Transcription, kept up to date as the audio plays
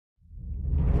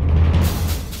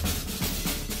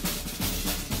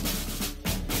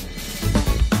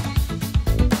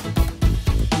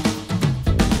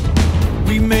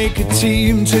make a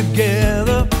team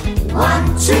together. 1,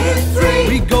 2, 3.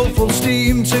 We go full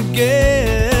steam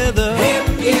together. Him,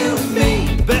 you,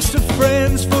 me. Best of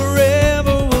friends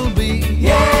forever we'll be.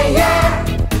 Yeah, yeah.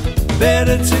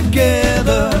 Better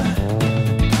together.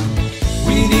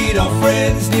 We need our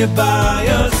friends nearby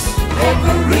us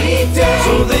Every day.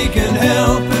 so they can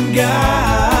help and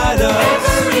guide us.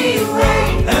 Every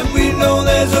way. And we know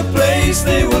there's a place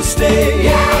they will stay.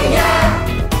 Yeah, yeah.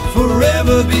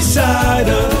 Forever beside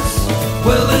us.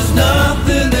 Well, there's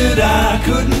nothing that I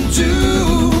couldn't do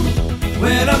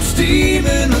when I'm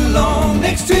steaming along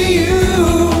next to you.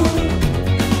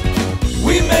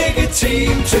 We make a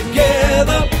team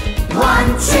together. 1,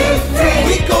 2, 3.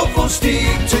 We go full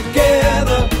steam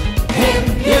together. Him,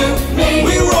 you, me.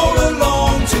 We roll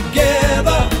along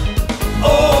together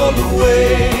all the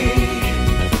way.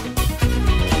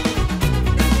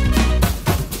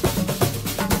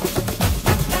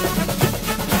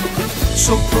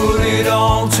 So put it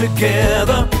all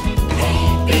together.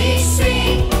 A, B,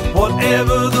 C.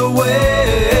 Whatever the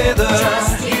weather,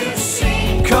 Just you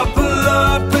see. couple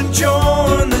up and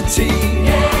join the team.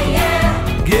 Yeah,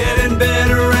 yeah. Getting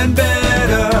better and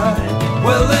better.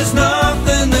 Well, there's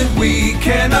nothing that we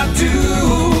cannot do,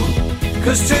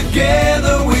 'cause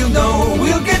together we'll know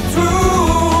we'll get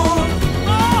through.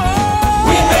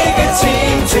 We make a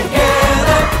team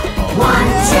together. 1,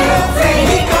 2, 3.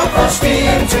 We go for steam